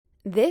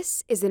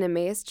This is an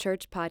Emmaus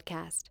Church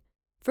podcast.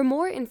 For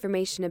more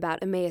information about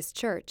Emmaus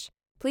Church,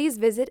 please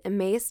visit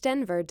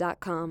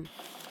emmausdenver.com.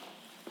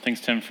 Thanks,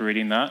 Tim, for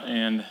reading that,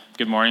 and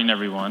good morning,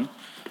 everyone.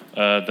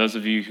 Those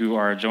of you who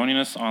are joining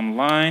us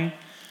online,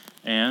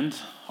 and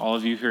all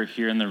of you who are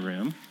here in the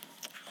room.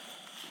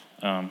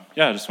 I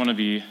just want to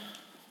be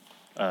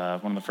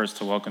one of the first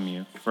to welcome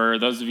you. For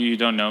those of you who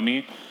don't know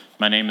me,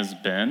 my name is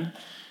Ben,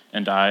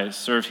 and I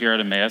serve here at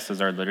Emmaus as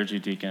our liturgy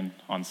deacon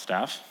on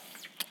staff.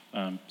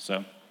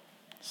 So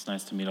it's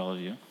nice to meet all of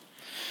you,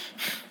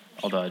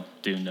 although I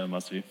do know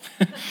most of you.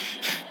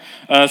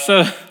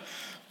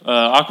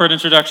 Awkward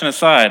introduction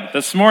aside,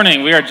 this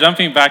morning we are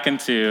jumping back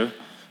into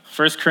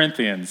 1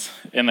 Corinthians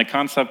and the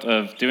concept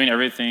of doing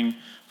everything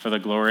for the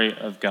glory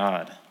of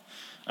God.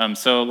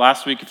 So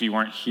last week, if you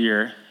weren't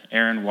here,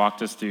 Aaron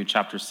walked us through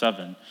chapter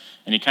 7,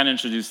 and he kind of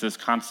introduced this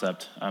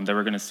concept that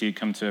we're going to see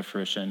come to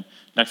fruition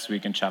next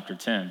week in chapter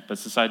 10. But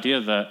it's this idea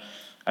that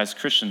as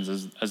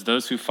Christians, as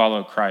those who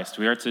follow Christ,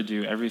 we are to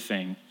do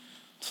everything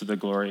to the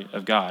glory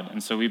of God.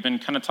 And so we've been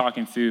kind of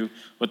talking through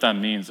what that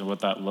means and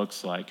what that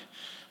looks like.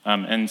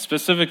 And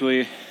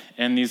specifically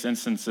in these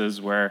instances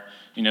where,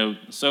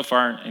 so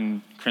far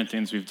in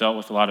Corinthians, we've dealt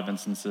with a lot of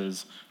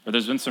instances where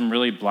there's been some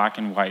really black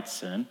and white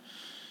sin.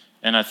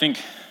 And I think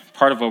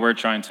part of what we're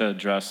trying to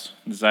address,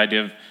 this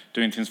idea of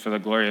doing things for the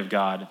glory of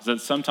God, is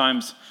that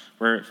sometimes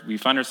we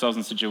find ourselves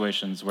in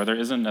situations where there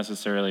isn't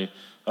necessarily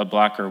a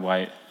black or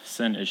white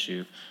sin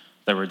issue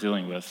that we're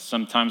dealing with.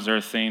 Sometimes there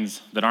are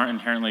things that aren't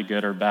inherently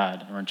good or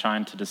bad, and we're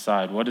trying to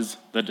decide what is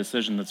the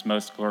decision that's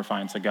most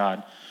glorifying to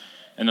God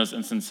in those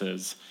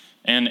instances.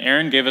 And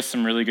Aaron gave us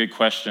some really good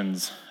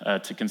questions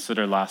to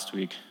consider last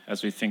week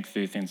as we think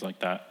through things like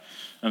that.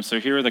 So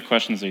here are the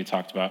questions that he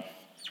talked about.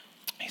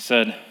 He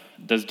said,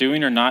 does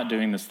doing or not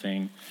doing this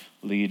thing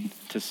lead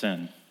to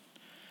sin?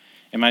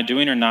 Am I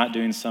doing or not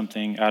doing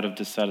something out of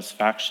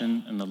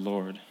dissatisfaction in the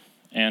Lord?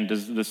 And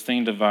does this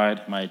thing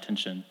divide my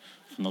attention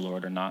from the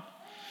Lord or not?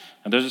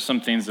 And those are some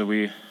things that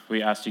we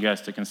asked you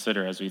guys to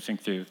consider as we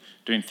think through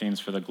doing things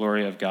for the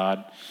glory of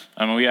God.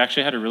 And we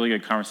actually had a really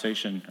good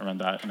conversation around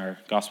that in our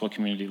gospel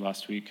community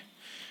last week.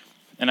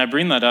 And I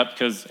bring that up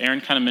because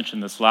Aaron kind of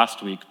mentioned this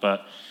last week,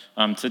 but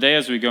today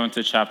as we go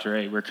into chapter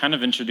 8, we're kind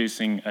of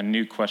introducing a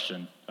new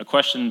question, a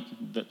question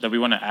that we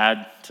want to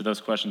add to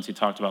those questions he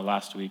talked about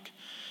last week.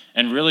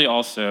 And really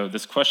also,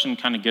 this question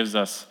kind of gives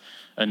us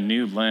a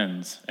new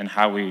lens in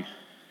how we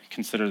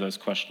consider those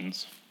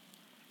questions.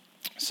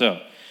 So,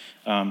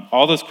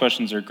 all those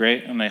questions are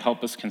great, and they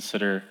help us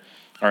consider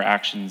our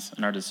actions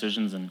and our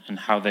decisions and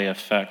how they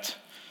affect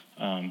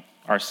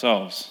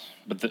ourselves.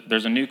 But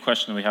there's a new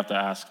question that we have to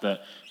ask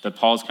that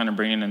Paul's kind of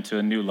bringing into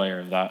a new layer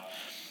of that.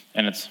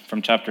 And it's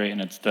from chapter 8,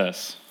 and it's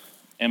this.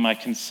 Am I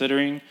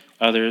considering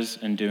others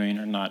in doing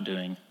or not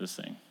doing this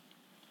thing?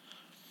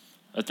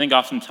 I think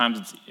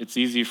oftentimes it's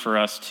easy for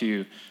us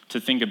to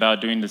think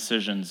about doing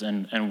decisions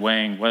and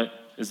weighing what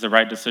is the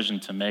right decision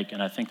to make.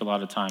 And I think a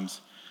lot of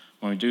times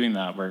when we're doing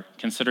that, we're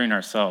considering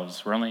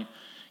ourselves. We're only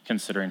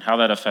considering how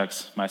that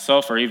affects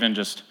myself, or even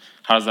just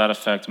how does that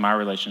affect my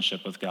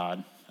relationship with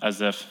God,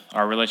 as if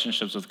our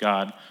relationships with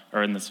God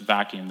are in this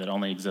vacuum that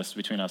only exists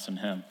between us and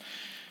him.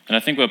 And I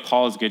think what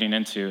Paul is getting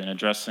into and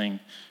addressing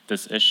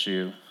this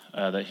issue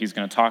that he's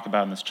going to talk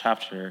about in this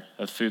chapter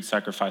of food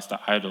sacrificed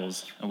to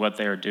idols and what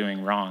they are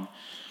doing wrong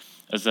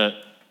is that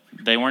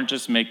they weren't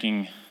just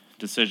making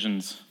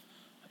decisions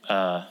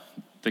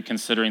that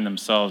considering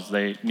themselves.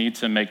 They need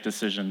to make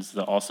decisions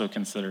that also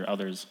consider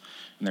others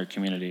in their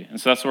community. And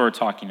so that's what we're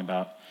talking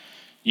about.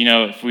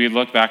 If we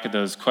look back at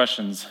those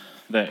questions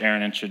that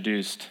Aaron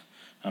introduced,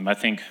 I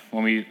think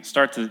when we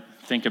start to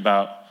think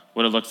about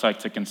what it looks like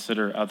to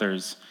consider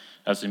others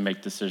as we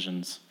make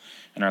decisions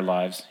in our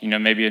lives,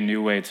 maybe a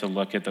new way to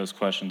look at those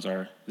questions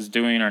is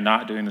doing or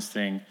not doing this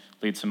thing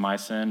lead to my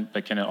sin,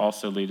 but can it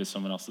also lead to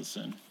someone else's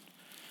sin?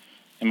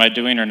 Am I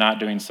doing or not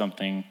doing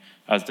something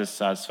as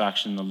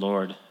dissatisfaction in the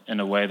Lord in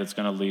a way that's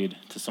going to lead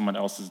to someone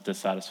else's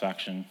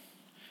dissatisfaction?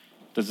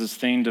 Does this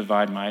thing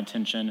divide my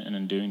attention, and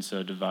in doing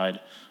so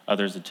divide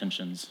others'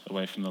 attentions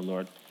away from the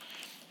Lord?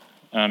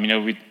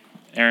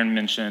 Aaron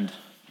mentioned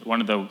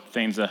one of the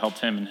things that helped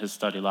him in his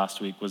study last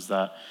week was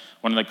that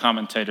one of the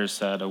commentators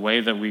said, a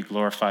way that we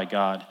glorify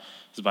God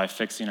is by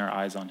fixing our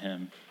eyes on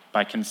him,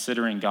 by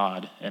considering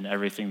God in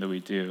everything that we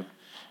do.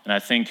 And I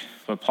think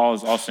what Paul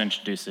is also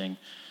introducing,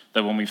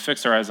 that when we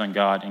fix our eyes on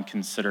God and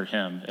consider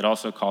him, it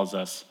also calls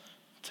us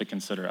to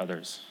consider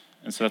others.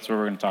 And so that's what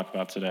we're going to talk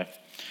about today.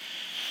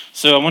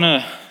 So I want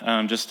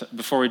to, just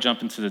before we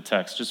jump into the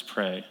text, just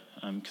pray,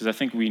 because I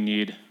think we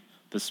need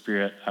the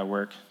Spirit at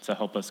work to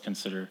help us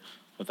consider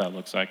what that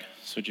looks like.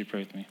 So would you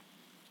pray with me?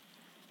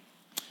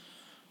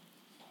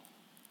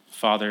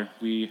 Father,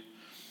 we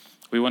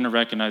want to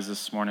recognize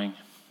this morning,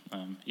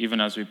 even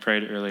as we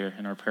prayed earlier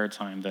in our prayer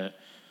time, that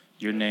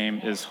your name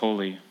is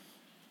holy.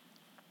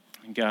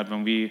 And God,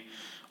 when we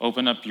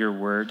open up your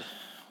word,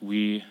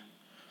 we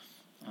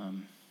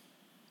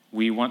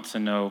want to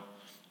know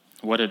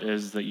what it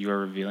is that you are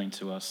revealing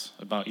to us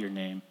about your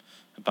name,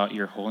 about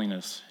your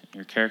holiness,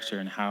 your character,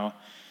 and how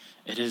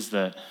it is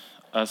that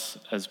us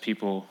as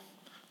people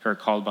who are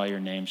called by your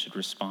name should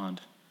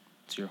respond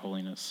to your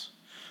holiness.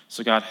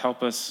 So God,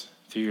 help us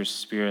through your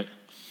Spirit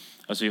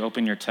as we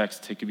open your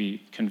text to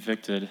be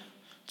convicted,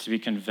 to be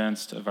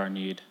convinced of our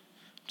need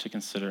to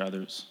consider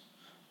others.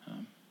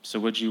 So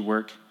would you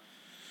work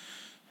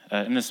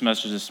in this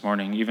message this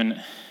morning,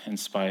 even in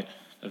spite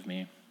of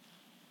me,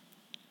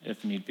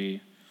 if need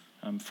be,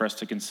 for us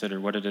to consider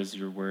what it is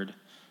your word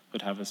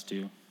would have us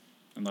do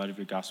in light of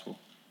your gospel.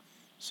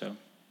 So,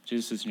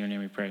 Jesus, is in your name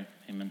we pray.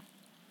 Amen.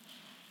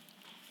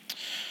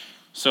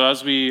 So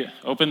as we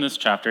open this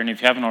chapter, and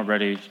if you haven't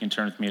already, you can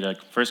turn with me to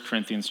 1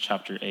 Corinthians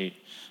chapter 8.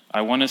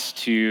 I want us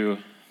to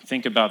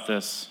think about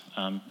this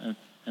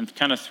in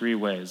kind of three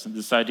ways.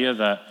 This idea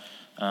that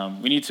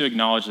we need to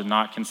acknowledge that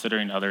not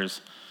considering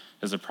others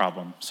is a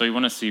problem. So you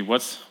want to see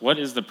what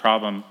is the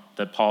problem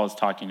that Paul is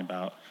talking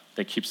about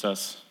that keeps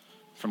us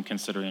from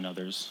considering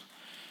others.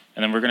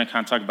 And then we're going to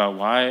kind of talk about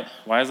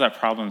why is that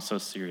problem so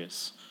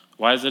serious?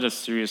 Why is it a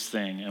serious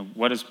thing? And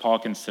what does Paul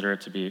consider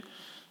it to be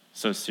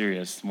so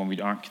serious when we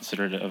aren't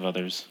considerate of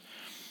others?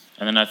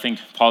 And then I think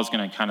Paul's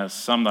going to kind of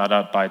sum that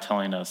up by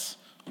telling us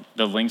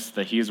the lengths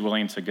that he's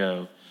willing to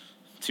go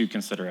to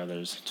consider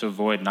others, to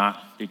avoid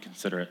not being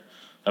considerate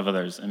of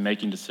others and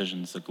making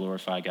decisions that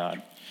glorify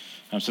God.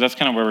 So that's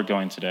kind of where we're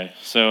going today.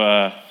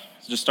 So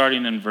just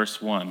starting in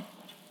verse 1,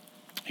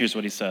 here's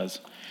what he says.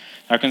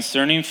 Now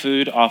concerning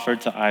food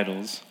offered to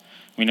idols,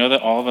 we know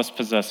that all of us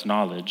possess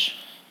knowledge.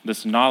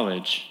 This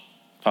knowledge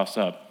puffs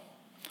up,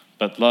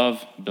 but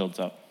love builds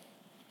up.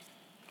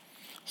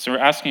 So we're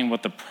asking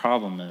what the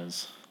problem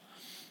is.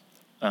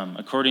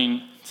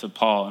 According to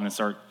Paul and this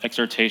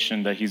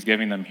exhortation that he's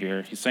giving them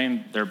here, he's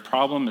saying their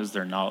problem is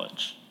their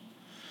knowledge.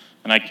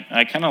 And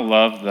I kind of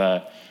love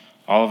that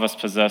all of us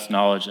possess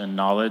knowledge, and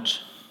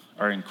knowledge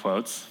are in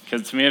quotes,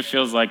 because to me it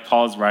feels like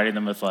Paul is writing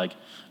them with like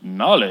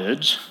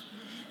knowledge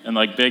and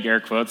like big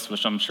air quotes,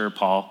 which I'm sure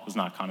Paul was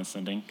not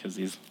condescending because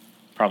he's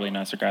probably a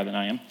nicer guy than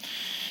I am.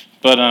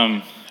 But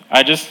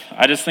I just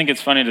think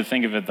it's funny to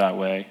think of it that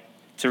way,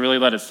 to really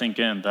let it sink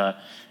in, that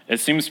it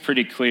seems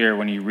pretty clear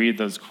when you read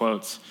those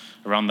quotes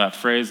around that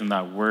phrase and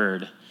that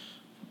word,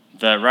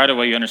 that right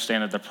away you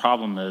understand that the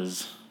problem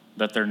is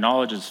that their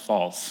knowledge is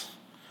false,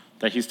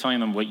 that he's telling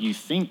them what you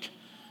think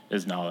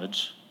is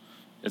knowledge,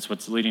 it's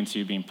what's leading to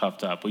you being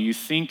puffed up. What you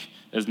think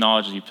is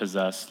knowledge that you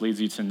possess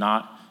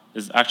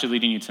is actually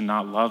leading you to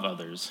not love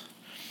others.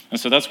 And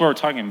so that's what we're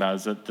talking about,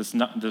 is that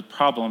the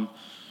problem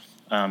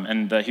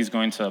and that he's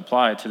going to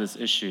apply to this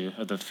issue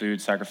of the food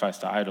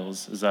sacrificed to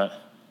idols is that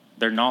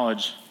their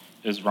knowledge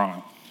is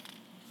wrong.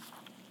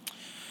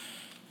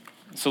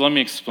 So let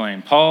me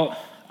explain. Paul,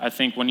 I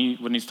think when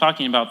he's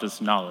talking about this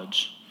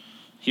knowledge,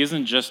 he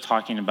isn't just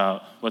talking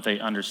about what they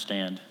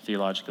understand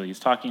theologically. He's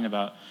talking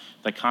about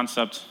the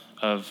concept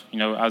of,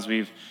 as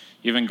we've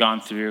even gone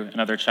through in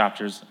other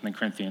chapters in the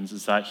Corinthians,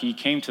 is that he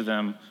came to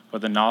them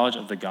with the knowledge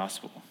of the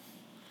gospel.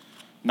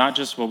 Not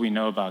just what we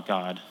know about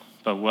God,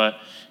 but what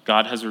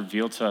God has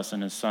revealed to us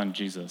in his son,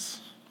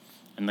 Jesus,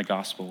 in the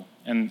gospel.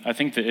 And I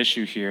think the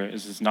issue here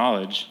is his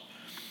knowledge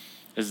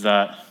is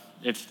that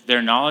if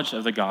their knowledge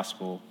of the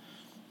gospel,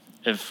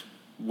 if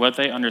what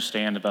they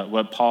understand about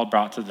what Paul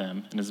brought to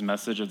them in his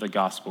message of the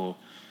gospel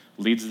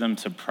leads them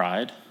to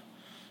pride,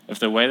 if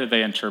the way that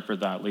they interpret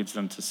that leads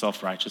them to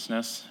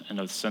self-righteousness in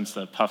a sense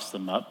that puffs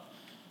them up,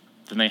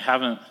 then they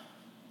haven't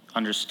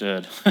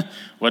understood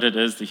what it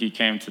is that he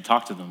came to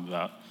talk to them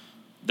about.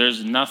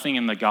 There's nothing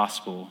in the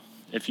gospel,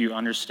 if you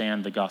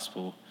understand the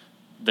gospel,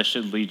 that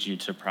should lead you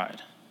to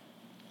pride.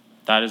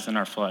 That is in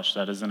our flesh.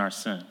 That is in our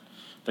sin.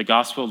 The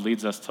gospel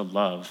leads us to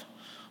love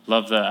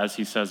that, as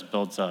he says,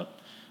 builds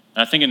up.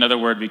 And I think another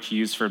word we could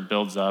use for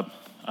builds up,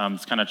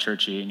 it's kind of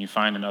churchy, and you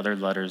find in other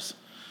letters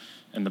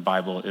in the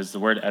Bible, is the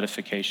word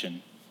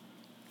edification.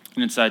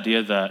 And it's the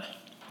idea that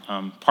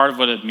part of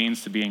what it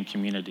means to be in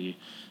community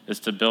is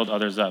to build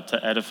others up,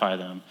 to edify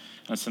them,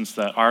 in the sense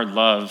that our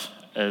love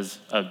is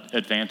an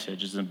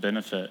advantage, is a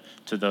benefit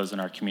to those in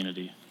our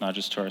community, not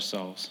just to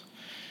ourselves.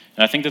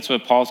 And I think that's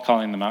what Paul's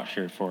calling them out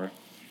here for.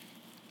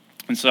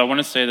 And so I want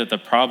to say that the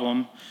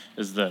problem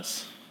is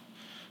this,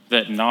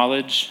 that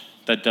knowledge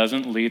that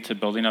doesn't lead to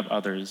building up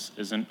others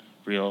isn't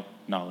real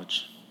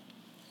knowledge.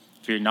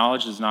 If your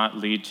knowledge does not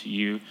lead to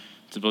you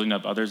to building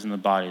up others in the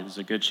body, there's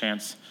a good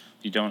chance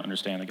you don't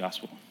understand the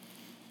gospel.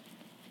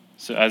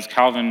 So as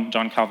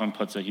John Calvin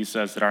puts it, he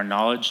says that our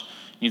knowledge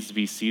needs to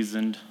be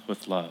seasoned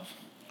with love.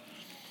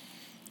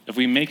 If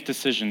we make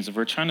decisions, if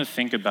we're trying to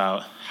think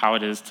about how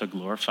it is to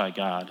glorify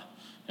God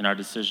in our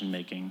decision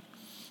making,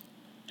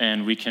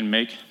 and we can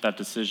make that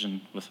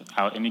decision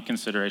without any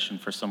consideration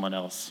for someone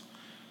else,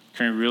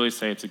 can we really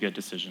say it's a good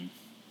decision?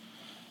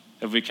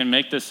 If we can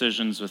make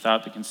decisions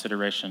without the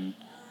consideration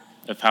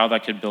of how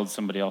that could build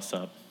somebody else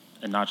up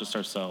and not just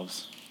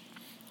ourselves,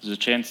 there's a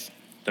chance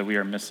that we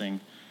are missing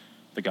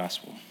the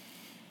gospel.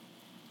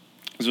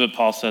 This is what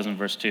Paul says in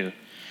verse 2. It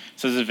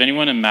says, if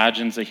anyone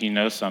imagines that he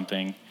knows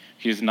something,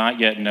 he does not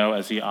yet know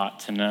as he ought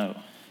to know.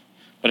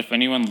 But if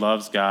anyone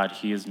loves God,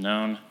 he is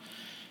known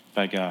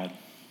by God.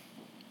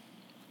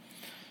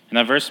 And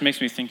that verse makes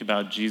me think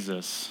about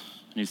Jesus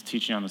and he's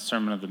teaching on the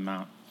Sermon of the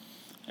Mount.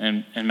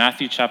 And in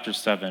Matthew chapter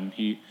 7,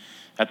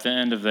 at the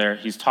end of there,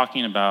 he's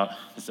talking about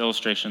this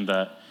illustration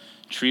that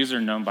trees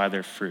are known by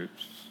their fruit,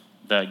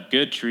 that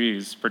good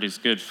trees produce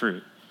good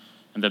fruit,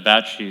 and that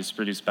bad trees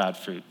produce bad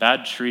fruit.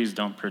 Bad trees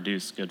don't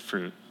produce good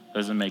fruit.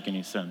 Doesn't make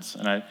any sense.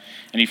 And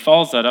he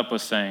follows that up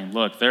with saying,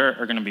 look, there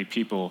are going to be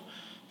people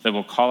that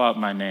will call out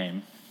my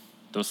name.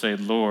 They'll say,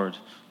 Lord,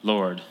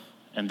 Lord.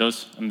 And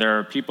there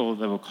are people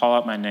that will call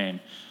out my name,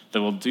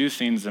 that will do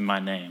things in my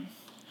name,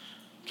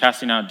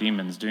 casting out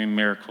demons, doing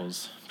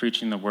miracles,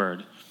 preaching the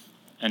word.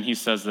 And he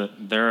says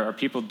that there are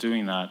people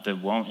doing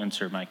that won't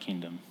enter my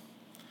kingdom.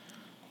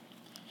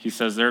 He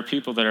says there are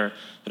people that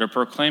are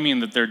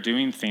proclaiming that they're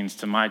doing things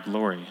to my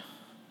glory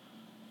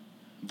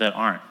that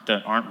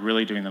aren't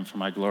really doing them for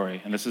my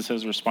glory. And this is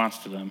his response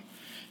to them.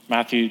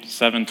 Matthew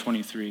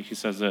 7:23, he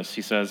says this.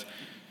 He says,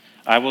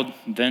 I will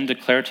then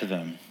declare to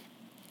them,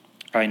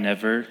 I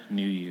never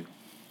knew you.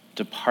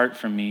 Depart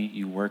from me,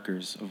 you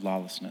workers of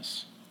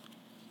lawlessness.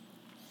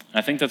 And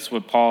I think that's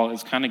what Paul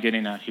is kind of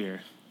getting at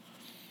here.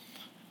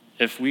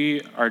 If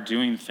we are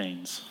doing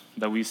things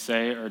that we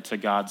say are to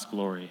God's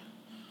glory,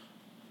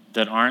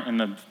 that aren't in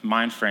the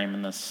mind frame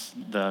and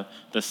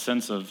the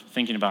sense of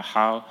thinking about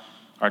how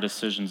our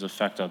decisions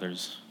affect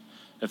others,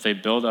 if they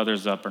build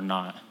others up or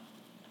not,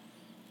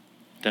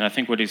 then I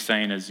think what he's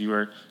saying is you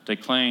are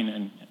declaring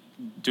and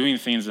doing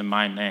things in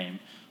my name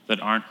that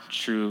aren't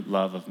true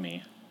love of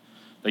me,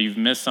 that you've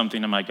missed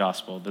something in my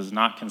gospel that is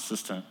not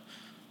consistent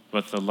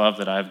with the love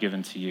that I have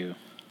given to you.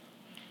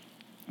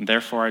 And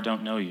therefore, I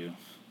don't know you.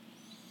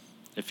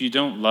 If you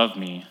don't love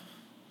me,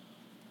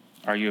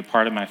 are you a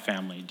part of my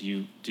family?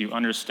 Do you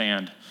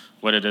understand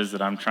what it is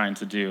that I'm trying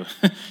to do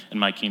in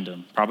my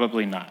kingdom?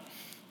 Probably not.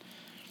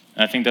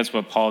 And I think that's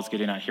what Paul is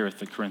getting at here with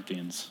the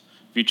Corinthians.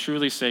 If you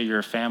truly say you're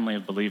a family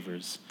of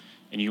believers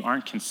and you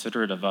aren't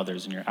considerate of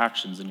others in your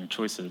actions and your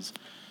choices,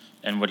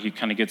 and what he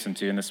kind of gets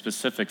into in the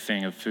specific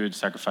thing of food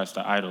sacrificed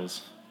to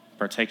idols,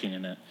 partaking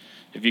in it,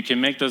 if you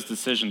can make those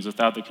decisions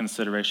without the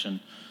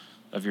consideration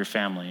of your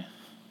family,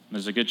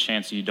 there's a good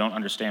chance you don't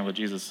understand what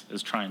Jesus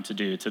is trying to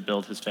do to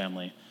build his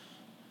family,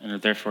 and are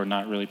therefore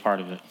not really part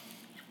of it.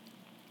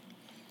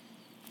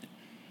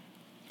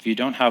 If you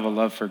don't have a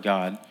love for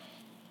God,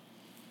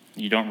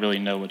 you don't really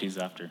know what he's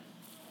after.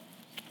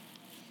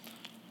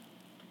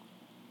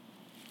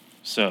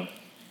 So,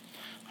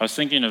 I was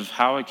thinking of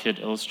how I could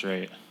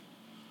illustrate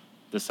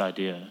this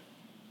idea.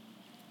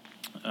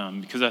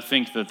 Because I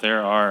think that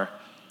there are,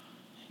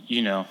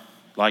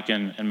 like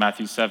in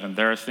Matthew 7,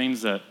 there are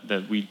things that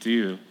we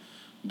do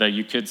that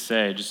you could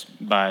say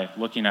just by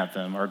looking at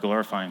them are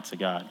glorifying to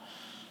God.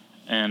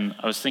 And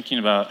I was thinking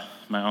about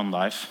my own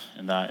life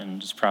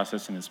and just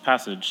processing this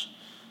passage.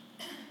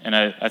 And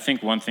I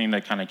think one thing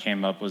that kind of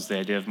came up was the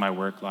idea of my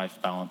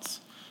work-life balance,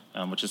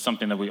 which is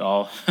something that we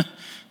all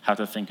have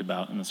to think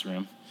about in this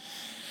room.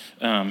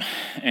 I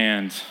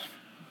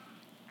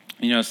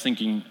was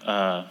thinking,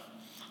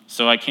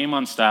 so I came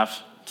on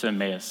staff to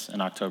Emmaus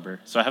in October.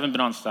 So I haven't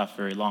been on staff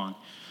very long.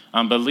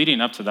 But leading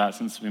up to that,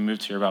 since we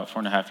moved here about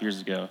 4.5 years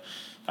ago,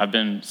 I've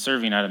been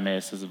serving at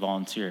Emmaus as a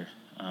volunteer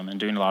and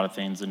doing a lot of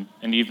things and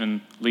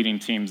even leading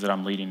teams that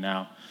I'm leading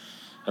now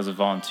as a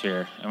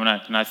volunteer. And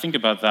when I think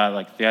about that,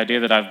 like the idea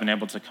that I've been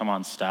able to come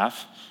on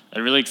staff, it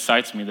really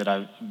excites me that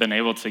I've been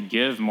able to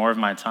give more of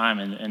my time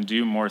and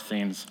do more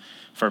things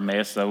for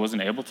Emmaus that I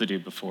wasn't able to do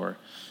before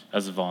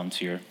as a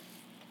volunteer.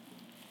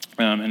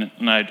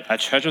 And I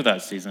treasure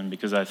that season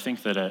because I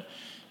think that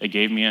it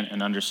gave me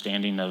an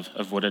understanding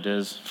of what it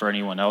is for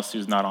anyone else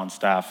who's not on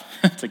staff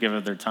to give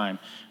of their time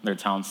and their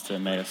talents to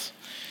Emmaus.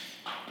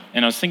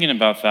 And I was thinking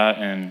about that,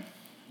 and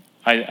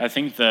I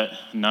think that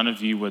none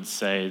of you would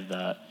say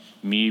that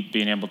me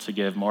being able to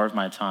give more of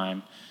my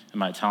time and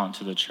my talent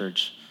to the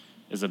church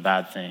is a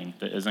bad thing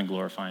that isn't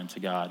glorifying to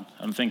God.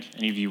 I don't think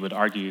any of you would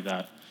argue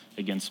that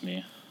against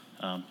me.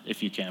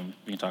 If you can,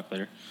 we can talk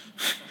later.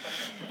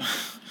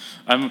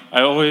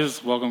 I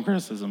always welcome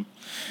criticism,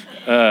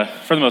 for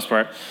the most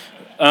part.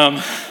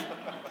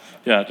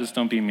 Yeah, just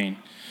don't be mean.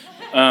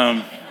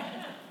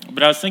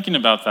 But I was thinking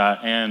about that,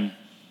 and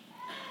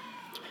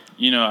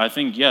I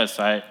think, yes,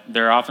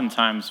 there are often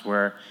times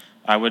where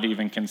I would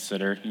even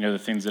consider, the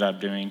things that I'm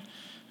doing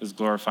is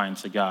glorifying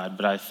to God.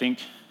 But I think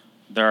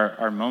there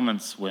are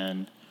moments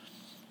when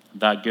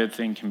that good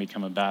thing can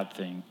become a bad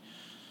thing.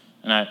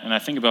 And I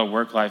think about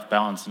work-life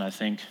balance, and I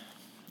think,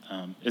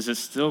 is it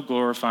still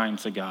glorifying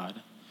to God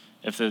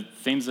if the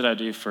things that I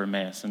do for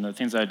Emmaus and the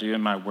things I do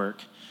in my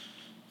work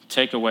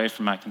take away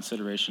from my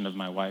consideration of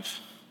my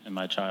wife and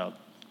my child?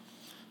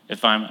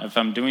 If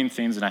I'm doing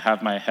things and I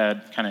have my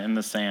head kind of in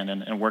the sand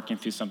and working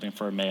through something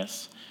for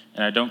Emmaus,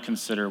 and I don't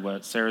consider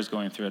what Sarah's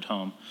going through at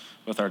home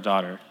with our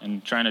daughter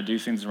and trying to do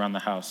things around the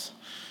house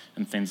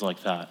and things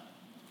like that,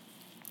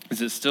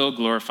 is it still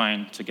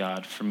glorifying to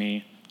God for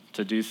me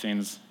to do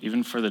things,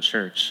 even for the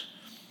church,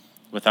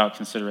 without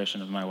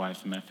consideration of my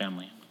wife and my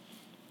family?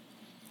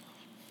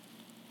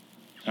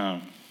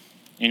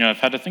 I've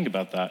had to think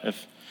about that.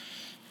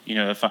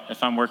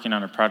 If I'm working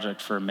on a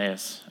project for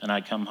Emmaus and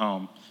I come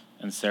home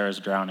and Sarah's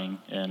drowning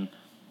in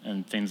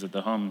and things at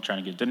the home,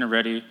 trying to get dinner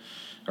ready,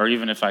 or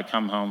even if I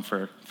come home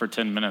for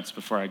 10 minutes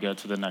before I go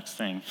to the next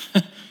thing.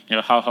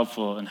 How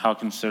helpful and how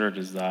considerate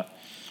is that?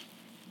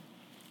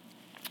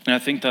 And I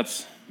think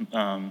that's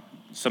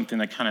something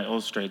that kind of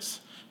illustrates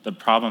the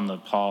problem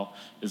that Paul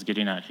is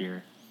getting at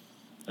here,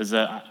 is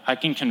that I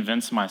can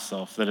convince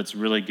myself that it's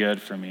really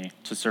good for me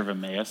to serve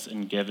Emmaus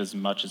and give as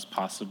much as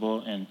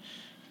possible and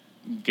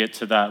get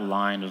to that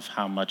line of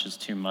how much is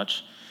too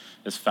much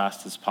as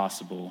fast as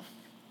possible.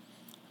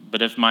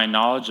 But if my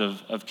knowledge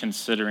of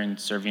considering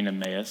serving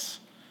Emmaus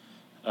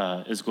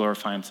is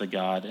glorifying to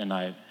God, and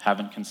I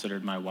haven't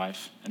considered my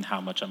wife and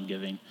how much I'm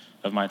giving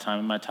of my time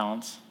and my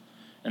talents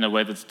in a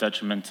way that's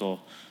detrimental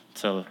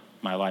to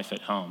my life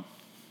at home,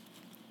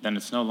 then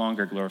it's no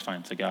longer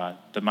glorifying to God.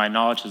 That my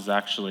knowledge is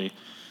actually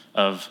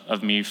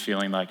of me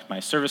feeling like my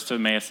service to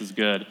Emmaus is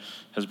good,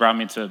 has brought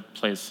me to a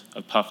place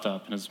of puffed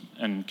up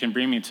and can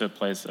bring me to a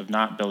place of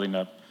not building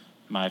up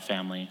my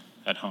family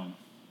at home,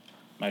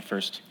 my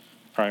first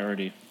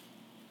priority.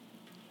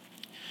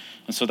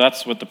 And so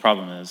that's what the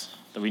problem is,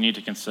 that we need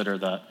to consider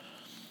that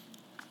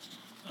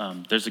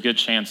there's a good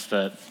chance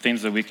that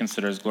things that we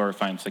consider as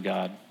glorifying to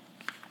God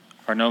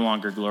are no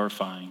longer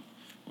glorifying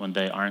when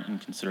they aren't in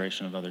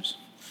consideration of others.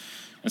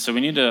 And so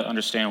we need to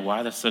understand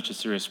why that's such a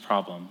serious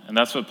problem. And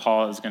that's what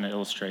Paul is going to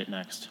illustrate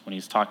next when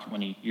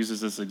he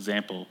uses this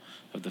example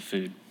of the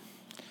food.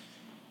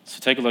 So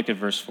take a look at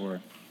verse 4.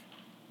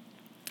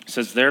 It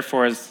says,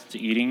 "Therefore, as to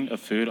eating of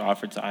food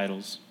offered to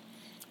idols,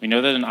 we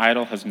know that an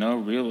idol has no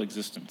real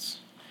existence,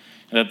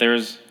 and that there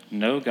is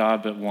no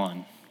God but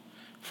one.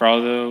 For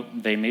although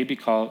they may be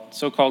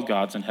so-called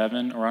gods in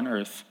heaven or on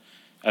earth,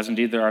 as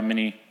indeed there are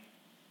many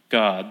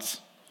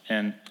gods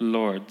and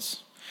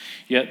lords,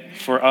 yet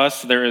for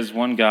us there is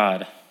one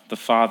God, the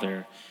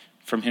Father,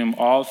 from whom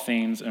all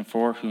things and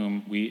for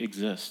whom we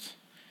exist,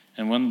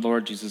 and one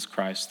Lord Jesus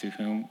Christ, through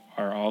whom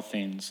are all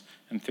things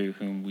and through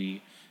whom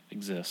we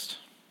exist."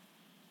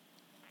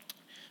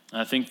 And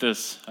I think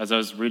this, as I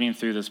was reading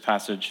through this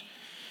passage,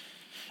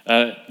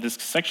 this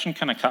section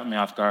kind of caught me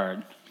off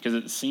guard, because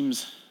it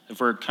seems, if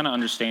we're kind of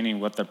understanding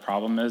what the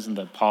problem is and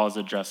that Paul is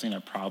addressing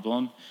a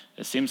problem,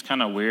 it seems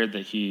kind of weird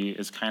that he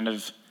is kind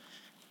of,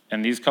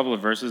 in these couple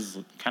of verses,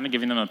 kind of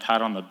giving them a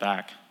pat on the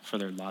back for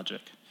their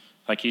logic.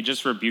 Like he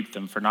just rebuked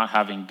them for not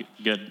having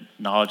good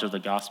knowledge of the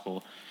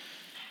gospel.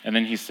 And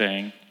then he's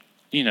saying,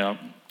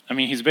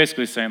 he's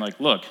basically saying like,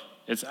 look,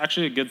 it's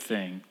actually a good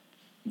thing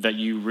that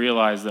you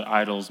realize that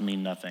idols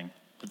mean nothing,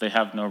 that they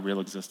have no real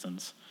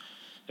existence.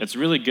 It's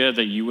really good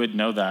that you would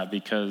know that,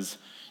 because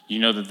you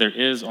know that there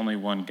is only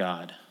one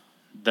God,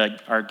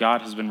 that our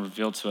God has been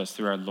revealed to us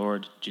through our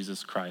Lord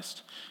Jesus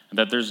Christ, and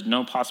that there's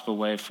no possible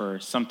way for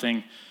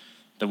something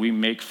that we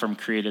make from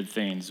created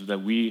things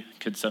that we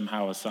could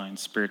somehow assign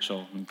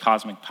spiritual and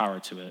cosmic power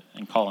to it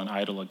and call an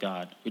idol a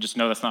God. We just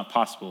know that's not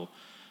possible,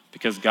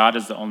 because God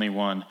is the only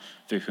one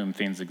through whom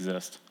things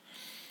exist.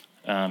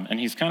 And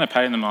he's kind of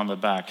patting them on the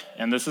back.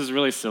 And this is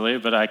really silly,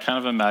 but I kind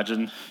of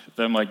imagine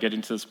them like getting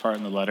to this part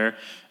in the letter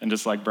and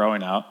just like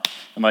broing out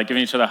and like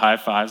giving each other high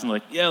fives and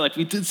like, yeah, like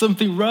we did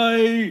something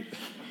right,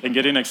 and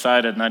getting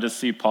excited. And I just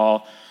see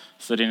Paul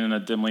sitting in a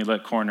dimly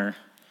lit corner.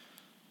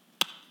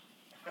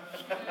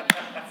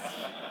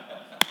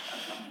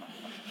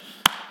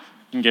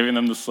 And giving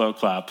them the slow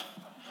clap,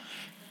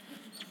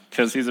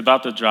 because he's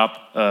about to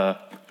drop a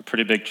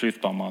pretty big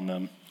truth bomb on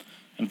them.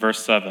 In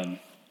verse 7,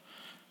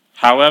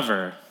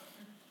 "However,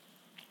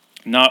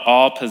 not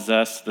all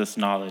possess this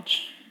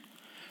knowledge,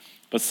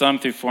 but some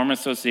through former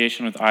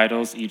association with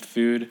idols eat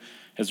food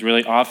as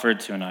really offered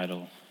to an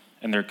idol,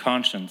 and their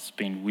conscience,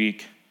 being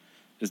weak,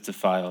 is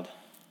defiled.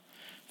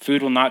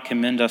 Food will not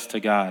commend us to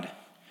God.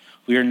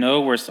 We are no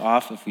worse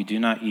off if we do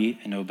not eat,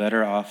 and no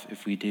better off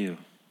if we do.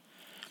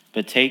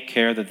 But take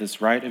care that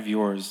this right of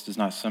yours does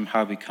not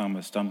somehow become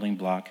a stumbling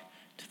block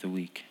to the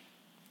weak.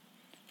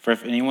 For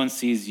if anyone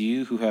sees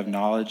you who have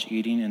knowledge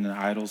eating in an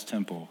idol's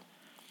temple,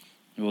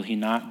 will he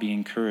not be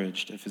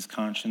encouraged if his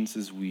conscience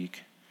is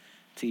weak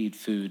to eat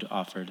food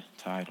offered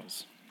to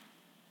idols?"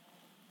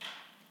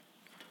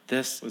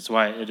 This is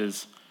why it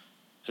is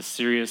a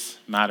serious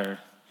matter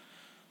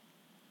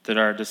that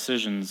our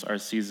decisions are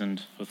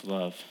seasoned with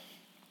love.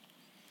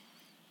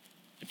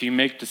 If you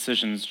make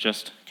decisions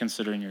just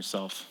considering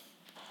yourself,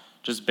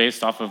 just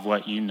based off of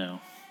what you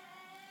know,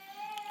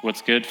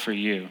 what's good for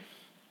you,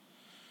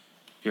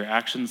 your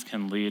actions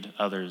can lead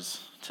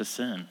others to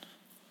sin.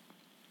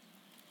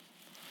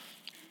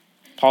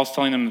 Paul's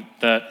telling them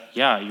that,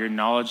 yeah, your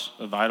knowledge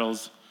of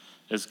idols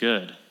is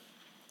good,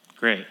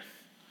 great.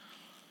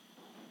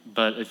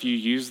 But if you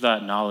use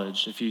that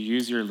knowledge, if you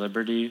use your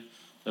liberty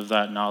of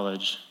that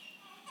knowledge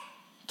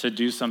to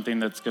do something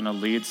that's going to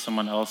lead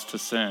someone else to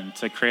sin,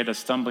 to create a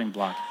stumbling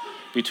block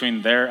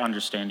between their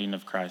understanding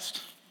of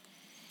Christ,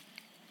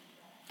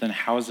 then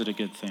how is it a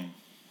good thing?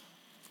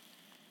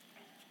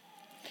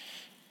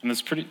 And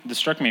this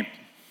struck me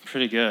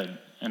pretty good.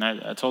 And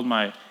I told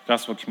my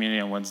gospel community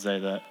on Wednesday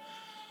that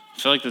I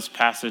feel like this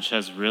passage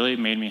has really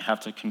made me have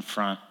to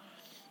confront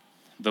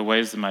the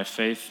ways that my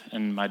faith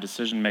and my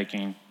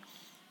decision-making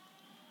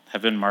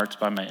have been marked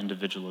by my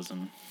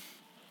individualism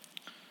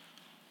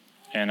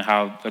and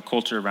how the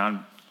culture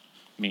around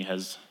me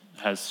has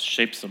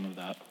shaped some of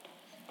that.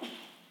 And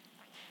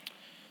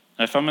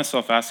I found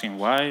myself asking,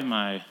 why am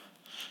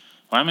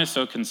I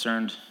so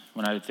concerned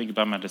when I think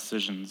about my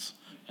decisions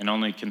and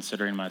only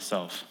considering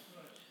myself?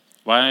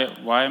 Why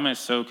am I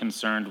so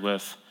concerned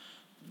with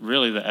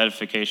really the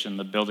edification,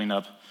 the building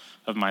up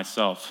of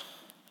myself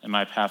and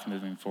my path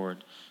moving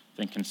forward,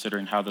 than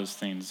considering how those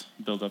things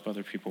build up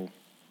other people?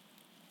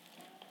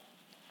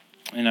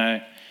 And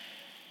I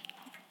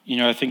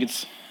think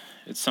it's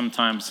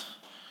sometimes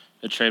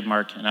a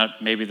trademark, and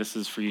maybe this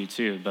is for you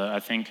too, but I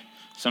think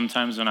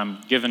sometimes when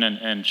I'm given an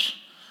inch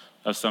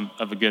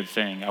of a good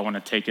thing, I want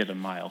to take it a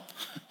mile.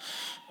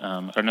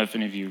 I don't know if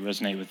any of you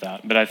resonate with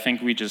that, but I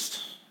think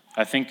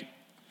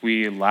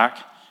we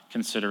lack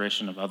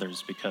consideration of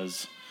others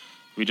because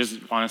we just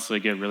honestly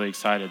get really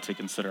excited to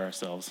consider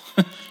ourselves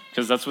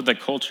because that's what the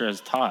culture has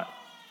taught.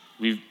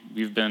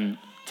 We've been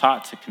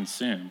taught to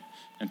consume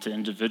and to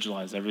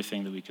individualize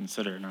everything that we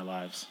consider in our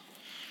lives.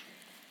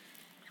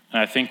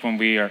 And I think when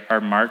we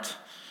are marked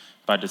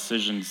by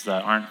decisions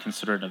that aren't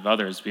considerate of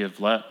others, we have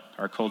let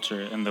our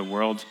culture and the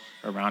world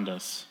around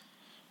us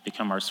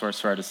become our source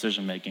for our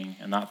decision making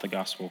and not the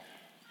gospel.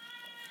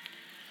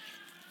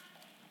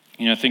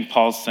 I think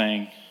Paul's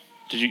saying,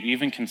 did you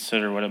even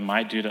consider what it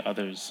might do to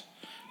others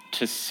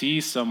to see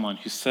someone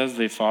who says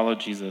they follow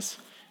Jesus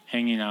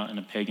hanging out in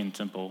a pagan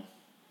temple?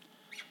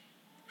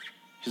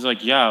 He's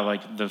like, yeah,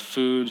 like the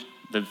food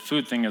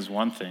thing is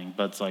one thing,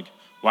 but it's like,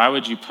 why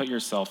would you put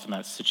yourself in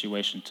that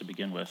situation to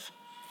begin with?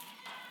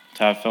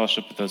 To have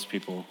fellowship with those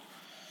people.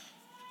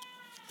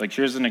 Like,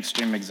 here's an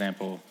extreme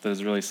example that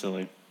is really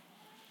silly.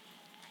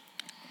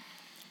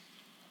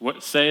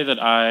 Say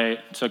that I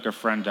took a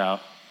friend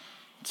out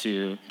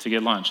to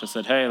get lunch. I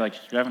said, hey, like,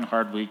 you're having a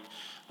hard week.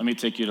 Let me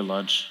take you to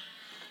lunch.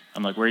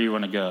 I'm like, where do you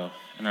want to go?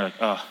 And they're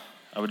like, oh,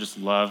 I would just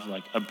love,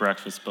 like, a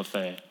breakfast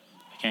buffet.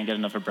 I can't get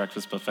enough of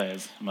breakfast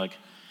buffets. I'm like,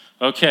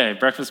 okay,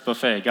 breakfast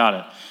buffet, got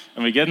it.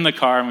 And we get in the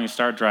car and we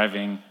start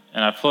driving,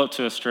 and I pull up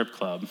to a strip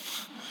club.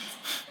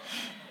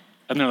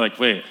 And they're like,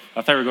 wait,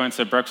 I thought we were going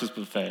to a breakfast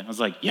buffet. I was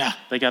like, yeah,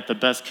 they got the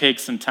best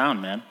cakes in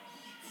town, man.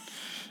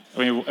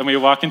 And we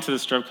walk into the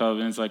strip club,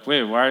 and it's like,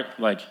 wait, why,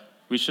 like,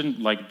 we shouldn't,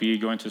 like, be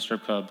going to a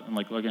strip club and,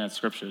 like, looking at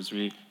scriptures.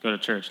 We go to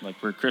church.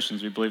 Like, we're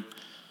Christians. We believe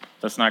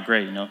that's not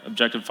great,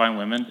 Objectifying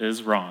women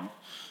is wrong.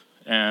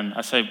 And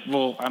I say,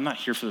 well, I'm not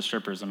here for the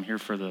strippers. I'm here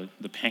for the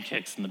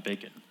pancakes and the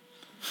bacon.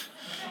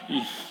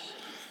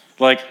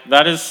 Like,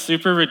 that is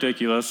super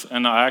ridiculous,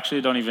 and I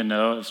actually don't even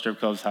know if strip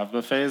clubs have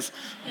buffets.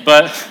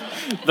 But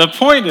the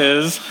point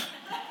is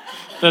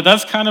that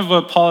that's kind of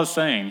what Paul is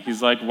saying.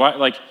 He's like, why?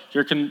 Like,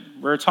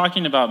 we're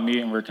talking about meat,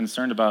 and we're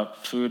concerned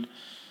about food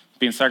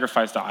being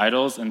sacrificed to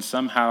idols, and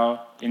somehow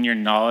in your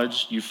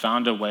knowledge, you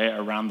found a way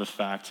around the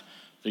fact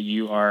that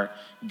you are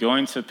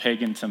going to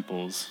pagan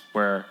temples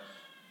where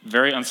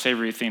very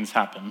unsavory things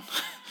happen.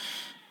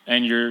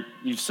 And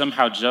you've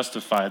somehow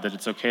justified that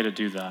it's okay to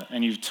do that.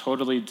 And you've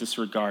totally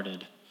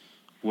disregarded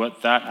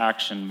what that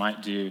action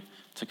might do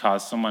to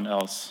cause someone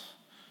else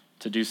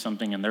to do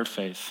something in their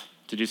faith,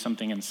 to do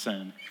something in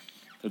sin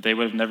that they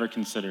would have never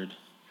considered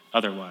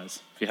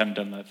otherwise if you hadn't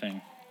done that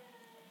thing.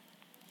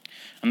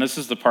 And this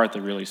is the part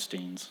that really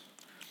stings.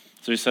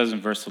 So he says in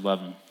verse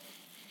 11,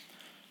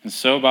 and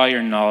so by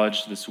your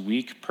knowledge, this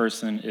weak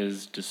person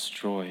is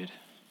destroyed,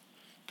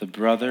 the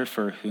brother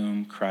for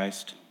whom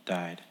Christ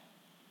died.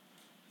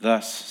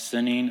 Thus,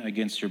 sinning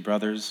against your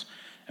brothers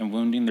and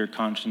wounding their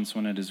conscience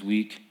when it is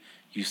weak,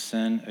 you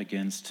sin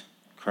against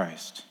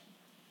Christ.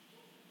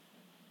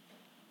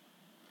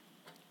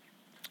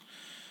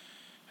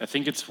 I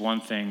think it's one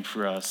thing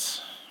for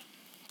us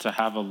to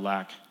have a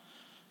lack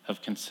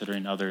of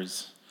considering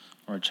others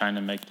or trying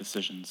to make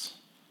decisions.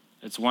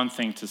 It's one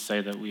thing to say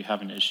that we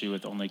have an issue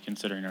with only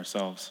considering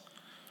ourselves.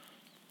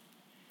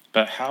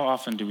 But how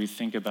often do we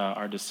think about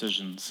our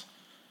decisions,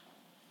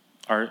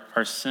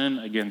 our sin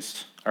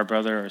against our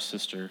brother or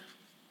sister,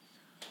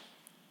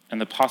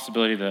 and the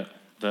possibility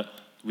that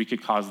we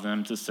could cause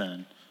them to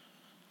sin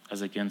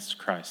as against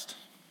Christ?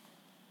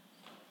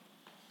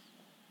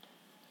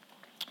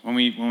 When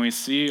we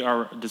see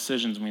our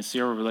decisions, when we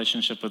see our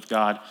relationship with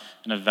God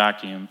in a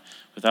vacuum,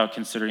 without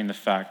considering the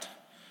fact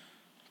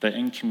that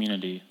in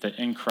community, that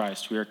in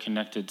Christ, we are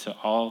connected to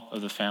all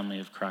of the family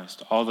of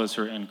Christ, all those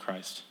who are in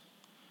Christ,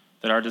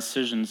 that our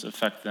decisions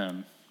affect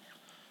them,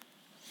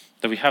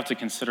 that we have to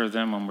consider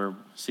them when we're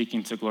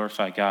seeking to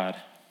glorify God.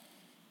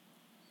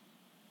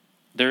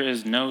 There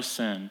is no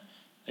sin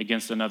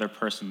against another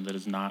person that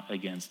is not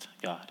against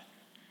God.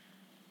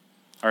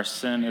 Our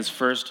sin is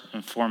first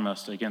and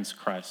foremost against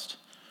Christ.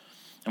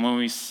 And when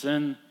we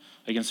sin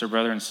against our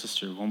brother and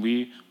sister, when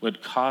we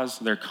would cause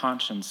their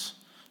conscience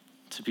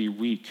to be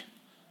weak,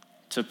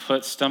 to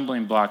put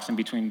stumbling blocks in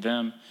between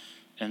them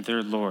and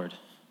their Lord,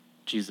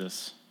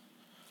 Jesus,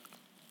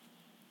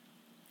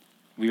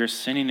 we are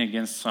sinning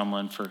against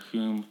someone for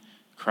whom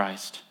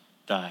Christ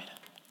died.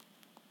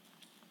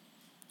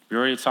 We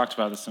already talked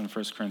about this in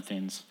 1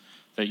 Corinthians,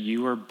 that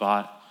you were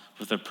bought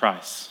with a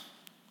price.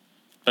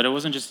 But it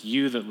wasn't just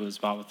you that was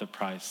bought with a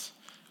price.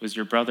 It was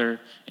your brother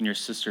and your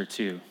sister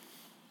too.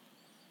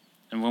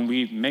 And when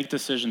we make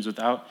decisions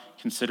without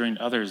considering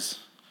others,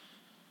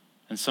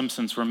 in some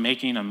sense, we're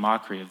making a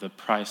mockery of the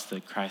price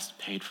that Christ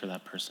paid for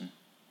that person.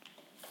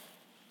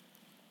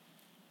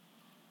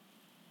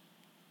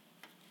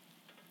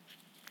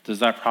 Does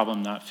that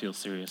problem not feel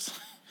serious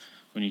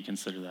when you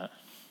consider that?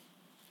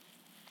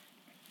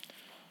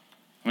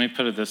 Let me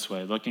put it this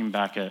way, looking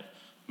back at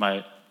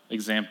my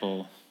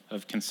example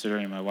of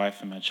considering my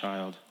wife and my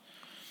child,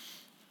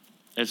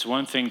 it's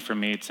one thing for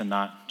me to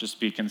not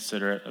just be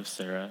considerate of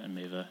Sarah and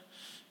Mava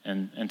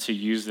and to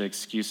use the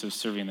excuse of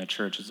serving the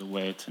church as a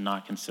way to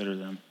not consider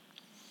them.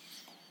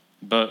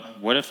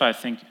 But what if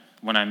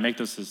when I make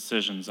those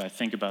decisions, I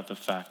think about the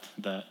fact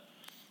that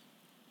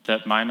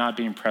my not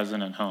being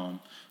present at home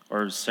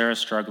or Sarah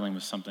struggling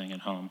with something at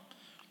home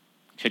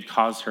could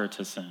cause her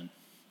to sin,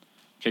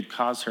 could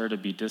cause her to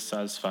be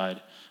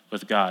dissatisfied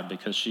with God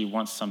because she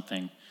wants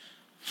something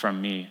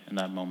from me in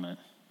that moment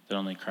that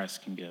only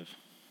Christ can give?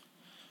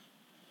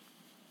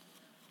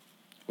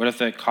 What if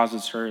that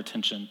causes her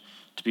attention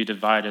to be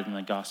divided in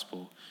the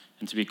gospel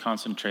and to be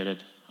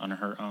concentrated on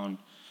her own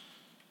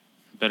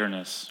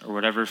bitterness or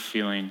whatever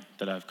feeling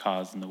that I've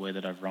caused in the way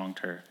that I've wronged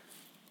her?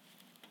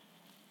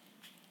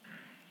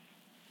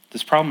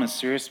 This problem is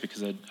serious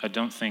because I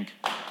don't think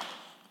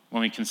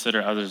when we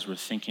consider others, we're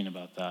thinking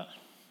about that.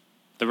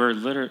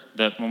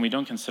 That when we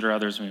don't consider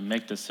others, when we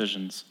make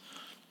decisions,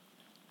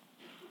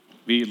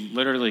 we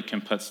literally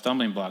can put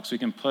stumbling blocks. We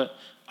can put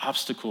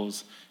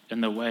obstacles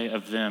in the way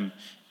of them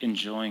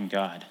enjoying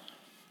God.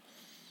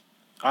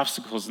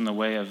 Obstacles in the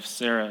way of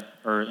Sarah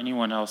or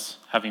anyone else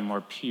having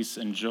more peace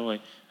and joy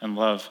and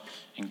love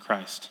in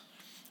Christ.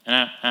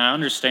 And I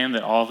understand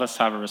that all of us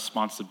have a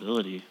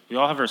responsibility. We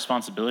all have a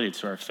responsibility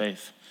to our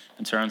faith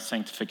and to our own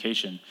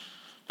sanctification.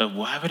 But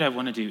why would I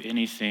want to do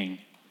anything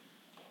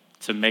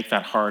to make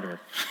that harder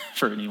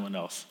for anyone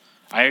else?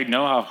 I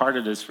know how hard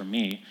it is for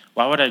me.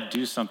 Why would I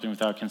do something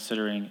without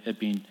considering it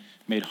being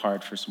made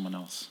hard for someone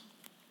else?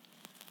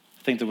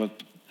 I think that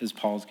what is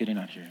Paul's getting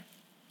at here.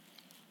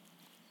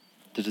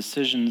 The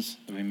decisions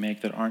that we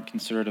make that aren't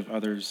considerate of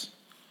others,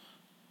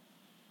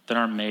 that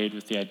aren't made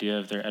with the idea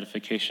of their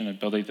edification and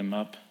building them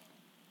up,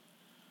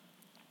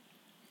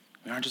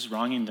 we aren't just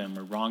wronging them,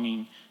 we're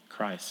wronging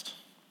Christ.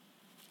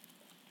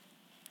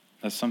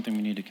 That's something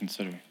we need to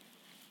consider.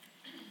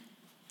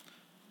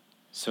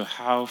 So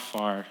how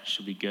far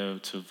should we go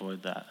to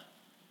avoid that?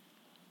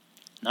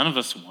 None of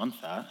us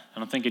want that. I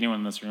don't think anyone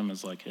in this room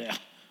is like, yeah,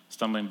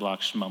 stumbling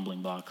block,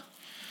 schmumbling block.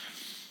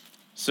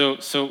 So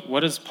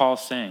what is Paul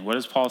saying? What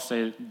does Paul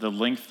say the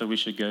length that we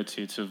should go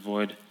to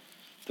avoid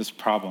this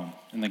problem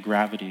and the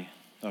gravity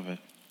of it?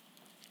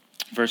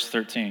 Verse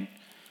 13.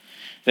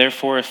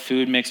 Therefore, if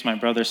food makes my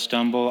brother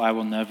stumble, I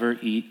will never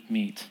eat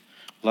meat,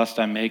 lest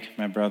I make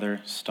my brother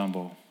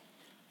stumble.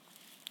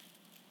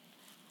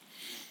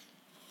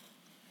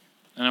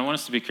 And I want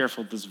us to be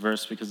careful with this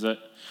verse because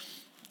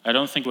I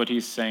don't think what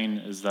he's saying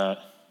is that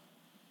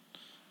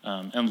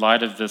in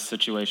light of this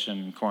situation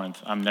in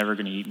Corinth, I'm never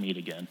going to eat meat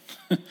again,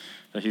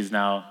 that he's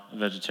now a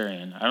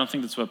vegetarian. I don't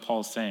think that's what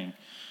Paul's saying.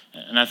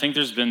 And I think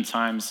there's been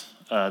times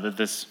that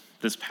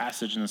this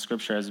passage in the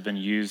scripture has been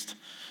used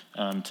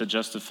to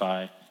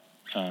justify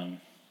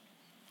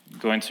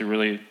going to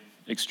really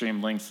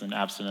extreme lengths in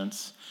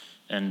abstinence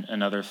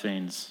and other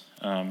things.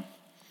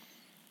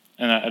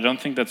 And I don't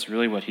think that's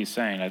really what he's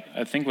saying.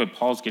 I think what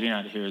Paul's getting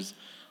at here is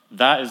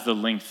that is the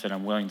length that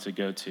I'm willing to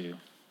go to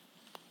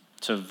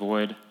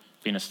avoid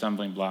being a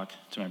stumbling block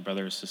to my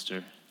brother or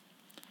sister.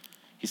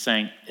 He's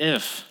saying,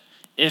 if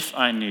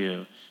I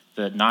knew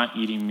that not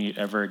eating meat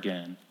ever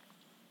again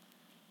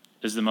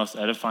is the most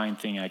edifying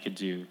thing I could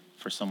do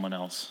for someone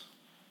else,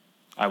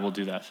 I will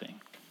do that thing.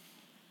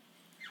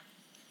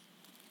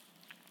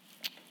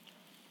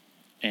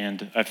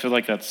 And I feel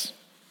like that's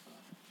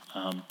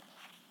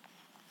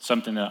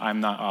something that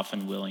I'm not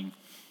often willing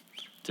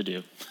to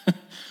do.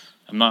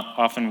 I'm not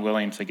often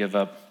willing to give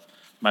up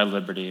my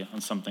liberty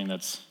on something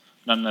that's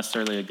not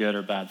necessarily a good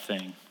or bad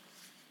thing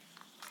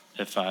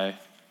if I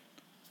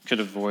could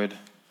avoid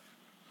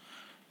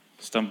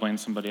stumbling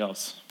somebody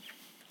else.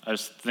 I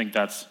just think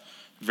that's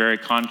very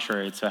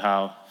contrary to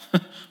how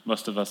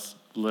most of us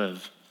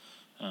live,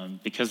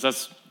 because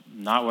that's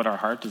not what our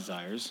heart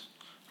desires.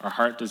 Our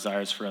heart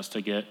desires for us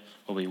to get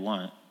what we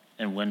want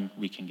and when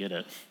we can get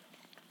it.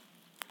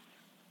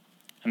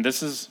 And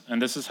this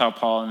is how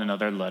Paul, in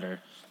another letter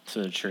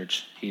to the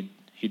church,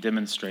 he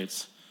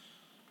demonstrates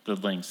the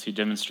links. He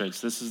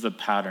demonstrates this is the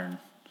pattern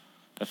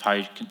of how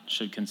you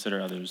should consider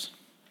others.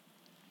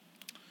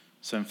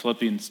 So in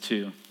Philippians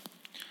 2,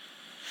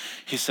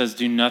 he says,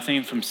 "Do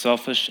nothing from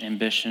selfish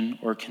ambition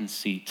or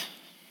conceit,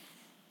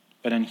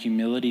 but in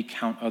humility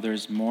count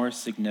others more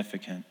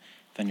significant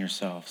than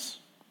yourselves.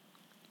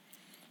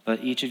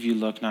 Let each of you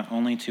look not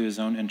only to his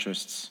own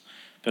interests,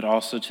 but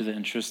also to the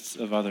interests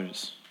of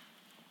others.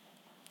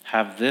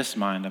 Have this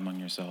mind among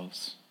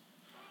yourselves,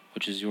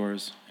 which is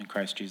yours in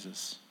Christ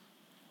Jesus."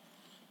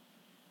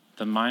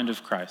 The mind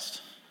of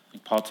Christ,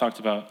 like Paul talked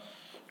about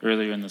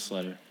earlier in this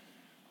letter.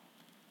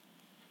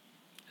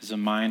 is a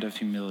mind of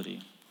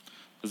humility,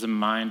 is a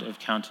mind of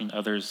counting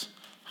others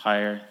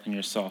higher than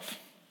yourself.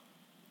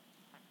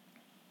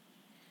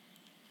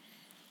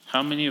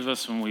 How many of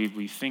us, when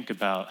we think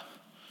about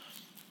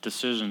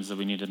decisions that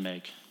we need to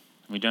make,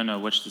 we don't know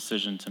which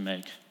decision to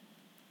make,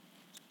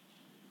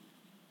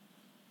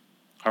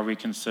 are we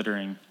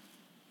considering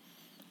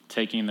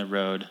taking the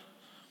road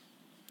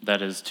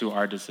that is to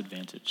our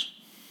disadvantage,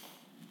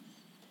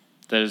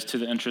 that is to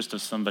the interest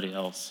of somebody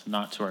else,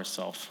 not to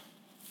ourselves?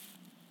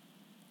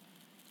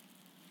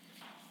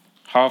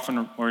 How often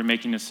are we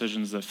making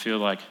decisions that feel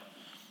like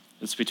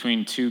it's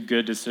between two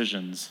good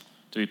decisions?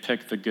 Do we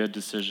pick the good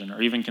decision,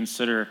 or even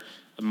consider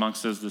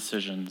amongst those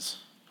decisions,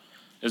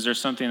 is there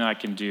something that I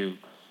can do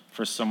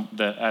for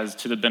that as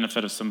to the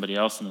benefit of somebody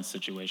else in this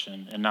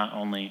situation, and not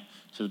only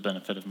to the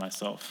benefit of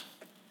myself?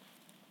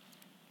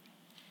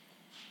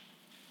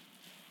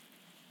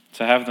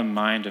 To have the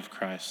mind of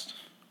Christ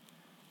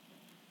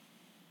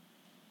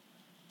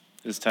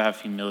is to have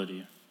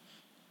humility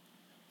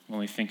when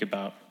we think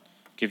about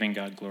giving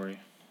God glory.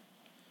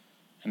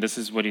 And this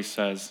is what he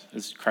says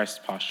is Christ's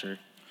posture.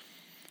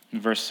 In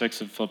verse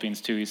 6 of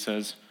Philippians 2, he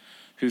says,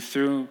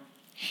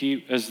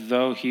 as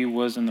though he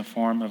was in the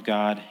form of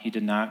God, he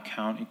did not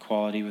count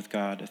equality with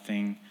God a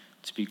thing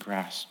to be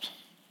grasped,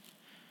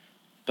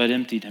 but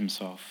emptied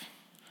himself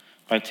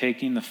by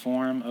taking the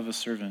form of a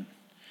servant,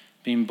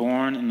 being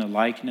born in the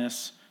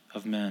likeness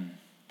of men,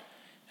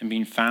 and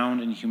being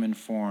found in human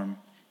form,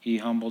 he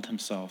humbled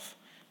himself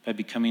by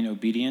becoming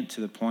obedient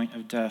to the point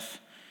of death,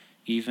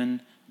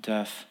 even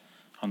death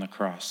on the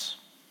cross.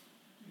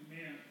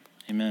 Amen.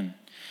 Amen.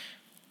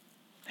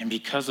 And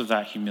because of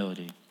that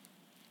humility,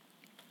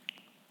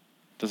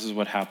 this is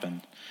what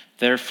happened.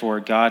 Therefore,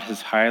 God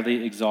has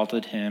highly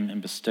exalted him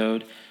and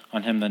bestowed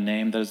on him the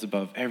name that is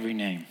above every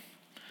name,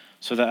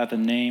 so that at the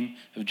name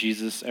of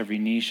Jesus every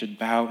knee should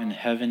bow in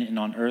heaven and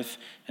on earth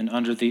and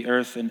under the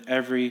earth, and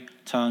every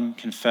tongue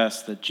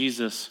confess that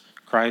Jesus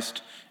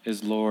Christ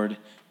is Lord,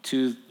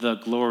 to the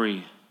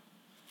glory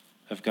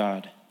of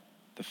God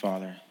the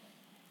Father.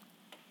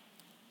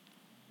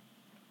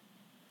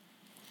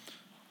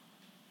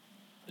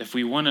 If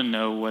we want to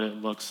know what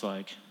it looks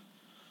like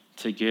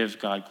to give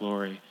God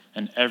glory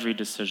in every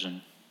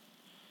decision,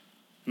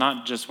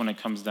 not just when it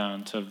comes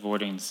down to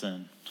avoiding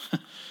sin,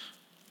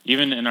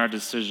 even in our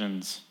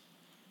decisions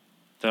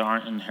that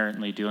aren't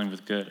inherently dealing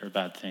with good or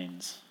bad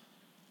things,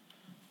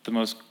 the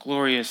most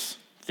glorious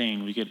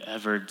thing we could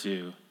ever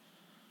do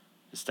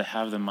is to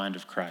have the mind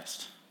of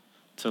Christ,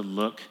 to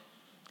look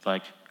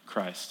like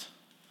Christ,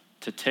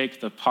 to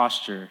take the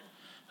posture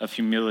of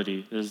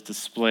humility that is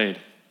displayed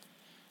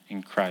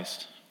in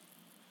Christ.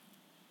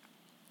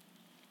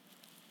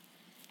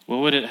 What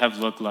would it have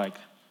looked like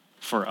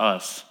for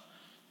us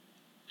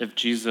if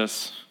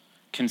Jesus,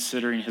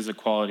 considering his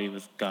equality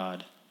with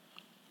God,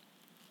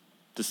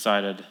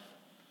 decided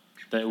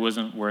that it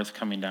wasn't worth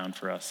coming down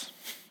for us,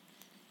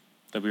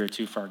 that we were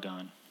too far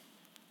gone?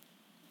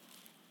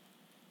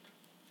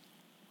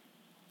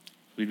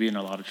 We'd be in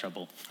a lot of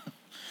trouble.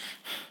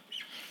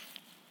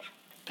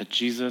 But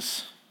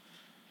Jesus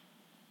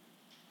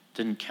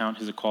didn't count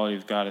his equality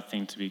with God a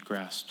thing to be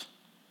grasped.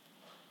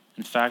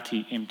 In fact,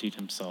 he emptied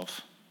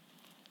himself.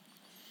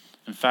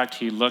 In fact,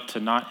 he looked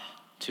not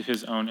to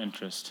his own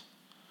interest,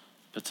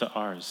 but to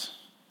ours.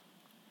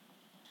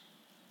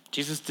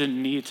 Jesus didn't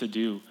need to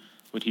do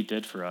what he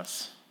did for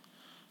us,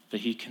 but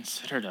he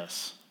considered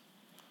us.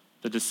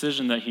 The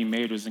decision that he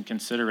made was in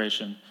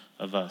consideration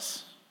of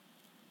us.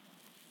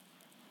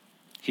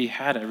 He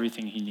had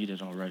everything he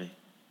needed already.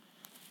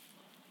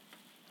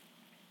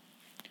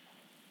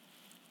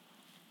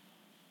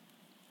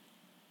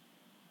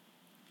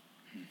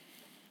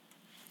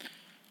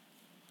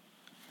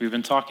 We've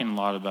been talking a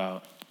lot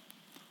about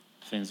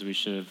things that we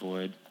should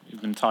avoid. We've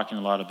been talking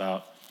a lot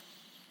about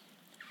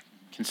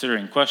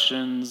considering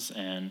questions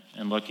and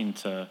looking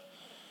to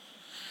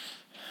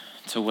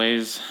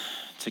ways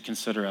to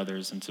consider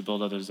others and to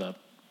build others up.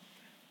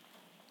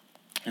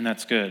 And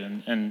that's good.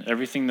 And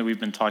everything that we've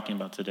been talking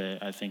about today,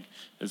 I think,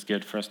 is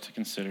good for us to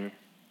consider.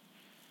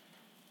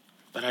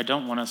 But I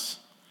don't want us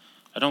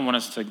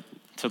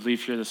to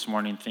leave here this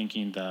morning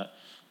thinking that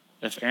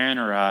if Aaron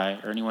or I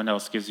or anyone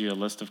else gives you a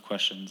list of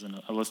questions and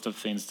a list of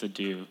things to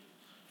do,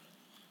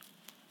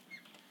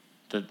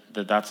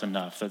 that's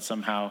enough. That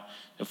somehow,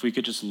 if we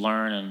could just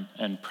learn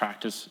and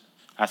practice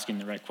asking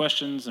the right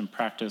questions and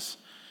practice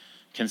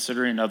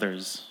considering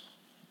others,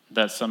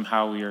 that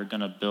somehow we are going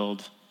to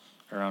build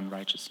our own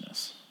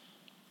righteousness.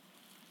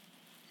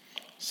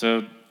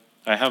 So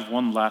I have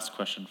one last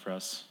question for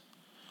us,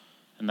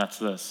 and that's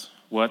this.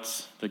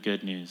 What's the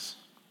good news?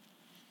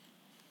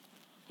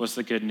 What's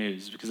the good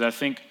news? Because I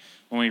think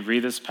when we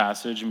read this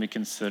passage and we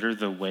consider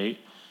the weight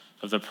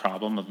of the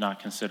problem of not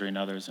considering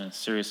others and its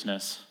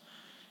seriousness,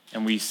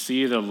 and we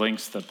see the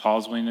lengths that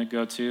Paul's willing to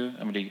go to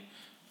and what he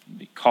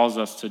calls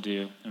us to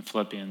do in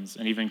Philippians,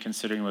 and even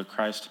considering what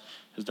Christ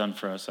has done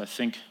for us, I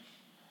think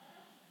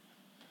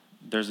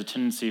there's a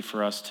tendency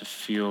for us to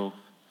feel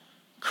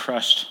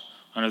crushed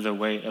under the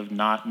weight of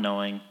not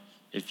knowing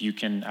if you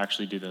can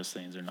actually do those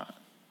things or not.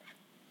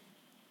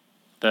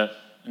 That,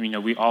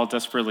 we all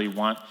desperately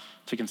want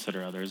to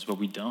consider others, but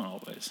we don't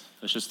always.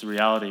 That's just the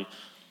reality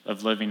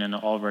of living in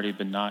an already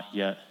but not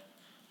yet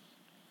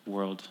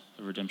world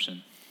of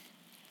redemption.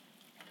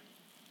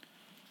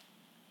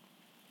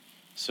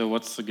 So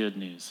what's the good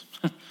news?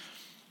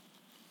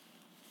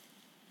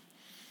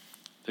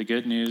 The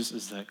good news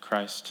is that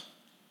Christ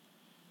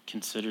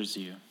considers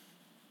you.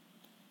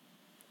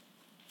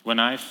 When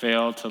I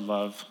fail to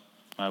love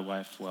my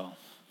wife well,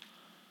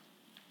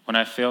 when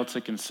I fail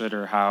to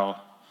consider how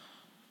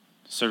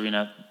serving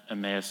at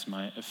Emmaus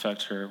might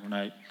affect her, when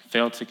I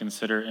fail to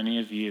consider any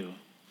of you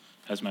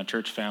as my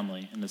church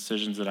family and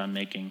decisions that I'm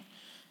making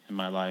in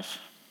my life,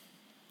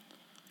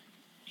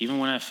 even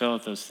when I fail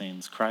at those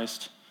things,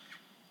 Christ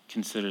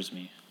considers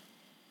me.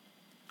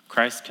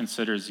 Christ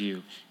considers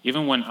you.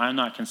 Even when I'm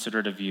not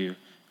considerate of you,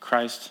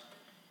 Christ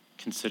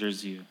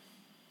considers you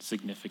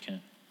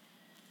significant.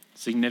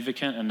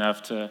 Significant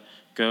enough to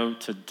go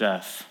to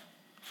death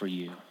for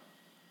you,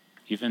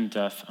 even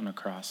death on a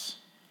cross.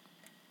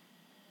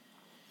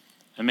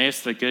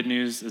 Emmaus, the good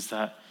news is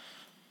that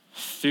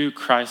through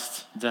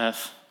Christ's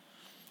death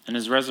and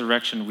his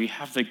resurrection, we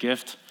have the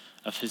gift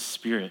of his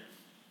Spirit.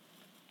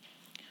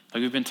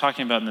 Like we've been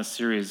talking about in this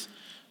series,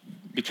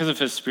 because of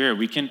his Spirit,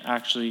 we can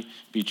actually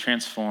be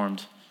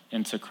transformed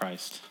into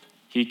Christ.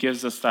 He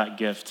gives us that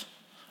gift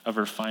of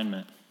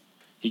refinement.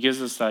 He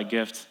gives us that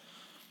gift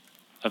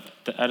of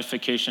the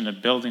edification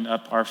of building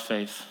up our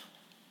faith.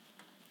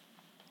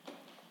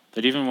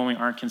 That even when we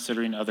aren't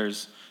considering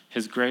others,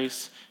 his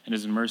grace and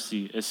his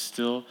mercy is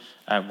still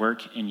at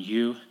work in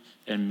you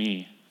and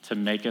me to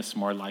make us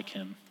more like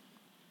him.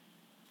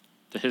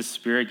 That his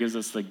Spirit gives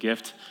us the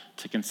gift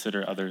to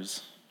consider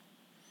others.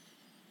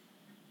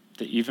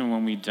 That even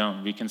when we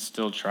don't, we can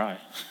still try.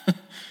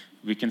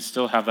 We can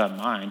still have that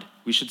mind.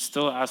 We should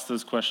still ask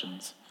those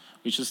questions.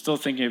 We should still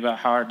thinking about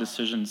how our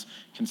decisions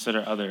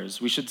consider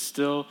others. We should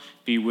still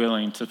be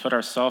willing to put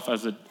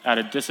ourselves at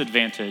a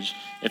disadvantage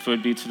if it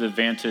would be to the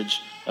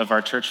advantage of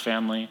our church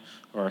family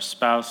or our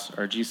spouse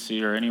or our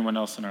GC or anyone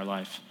else in our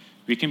life.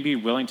 We can be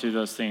willing to do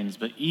those things,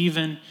 but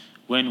even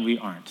when we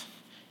aren't,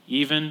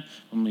 even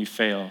when we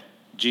fail,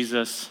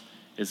 Jesus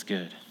is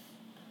good.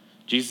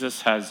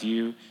 Jesus has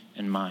you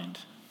in mind.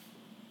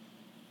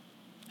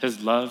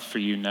 His love for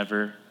you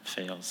never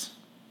fails.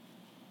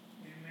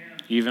 Amen.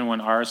 Even when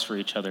ours for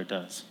each other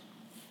does.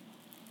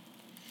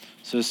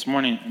 So this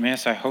morning,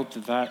 Emmaus, I hope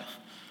that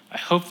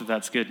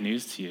that's good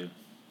news to you.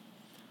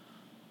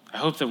 I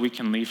hope that we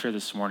can leave here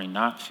this morning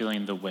not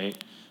feeling the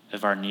weight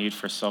of our need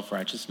for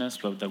self-righteousness,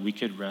 but that we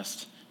could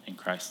rest in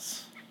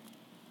Christ's.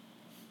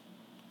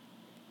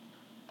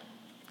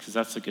 Because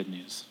that's the good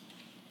news.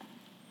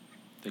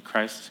 That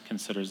Christ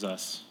considers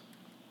us.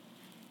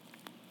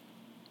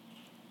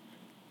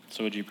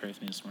 So would you pray with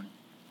me this morning?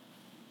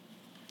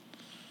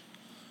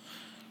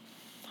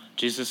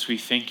 Jesus, we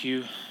thank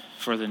you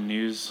for the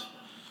news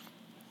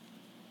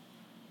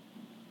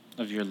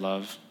of your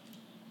love,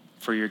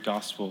 for your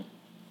gospel,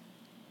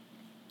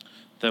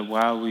 that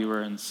while we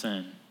were in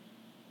sin,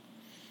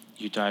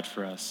 you died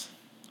for us.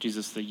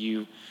 Jesus, that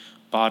you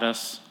bought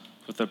us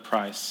with a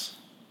price.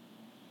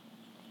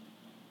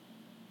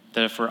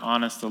 That if we're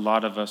honest, a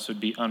lot of us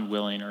would be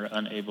unwilling or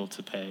unable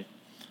to pay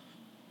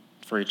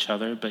for each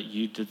other, but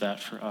you did that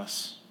for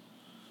us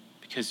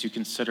because you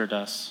considered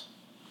us.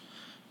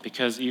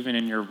 Because even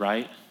in your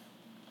right,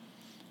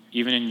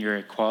 even in your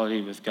equality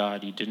with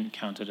God, you didn't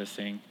count it a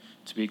thing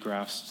to be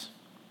grasped,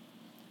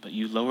 but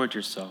you lowered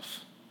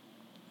yourself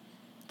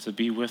to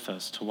be with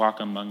us, to walk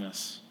among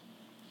us,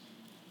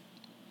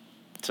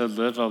 to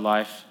live a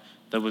life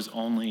that was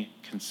only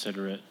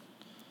considerate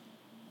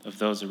of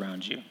those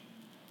around you.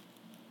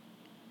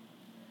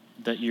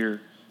 That your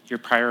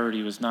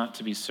priority was not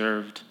to be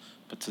served,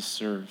 but to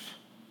serve,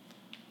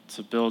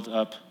 to build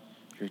up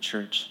your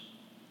church,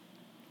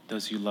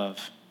 those you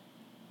love.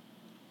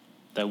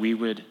 That we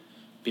would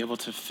be able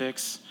to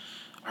fix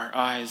our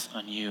eyes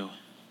on you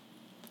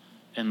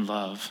in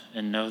love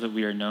and know that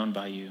we are known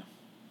by you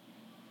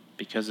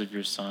because of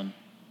your Son.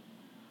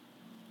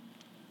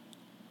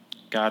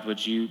 God,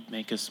 would you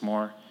make us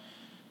more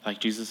like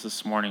Jesus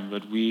this morning?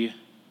 Would we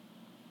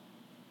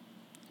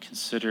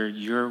consider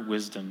your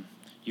wisdom,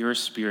 your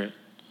Spirit,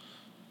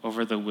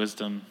 over the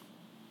wisdom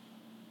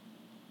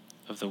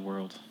of the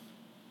world?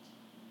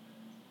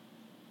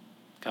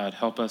 God,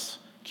 help us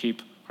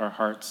keep our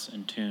hearts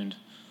in tune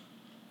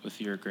with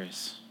your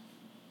grace.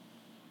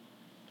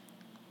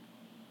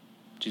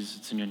 Jesus,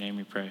 it's in your name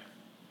we pray.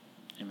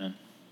 Amen.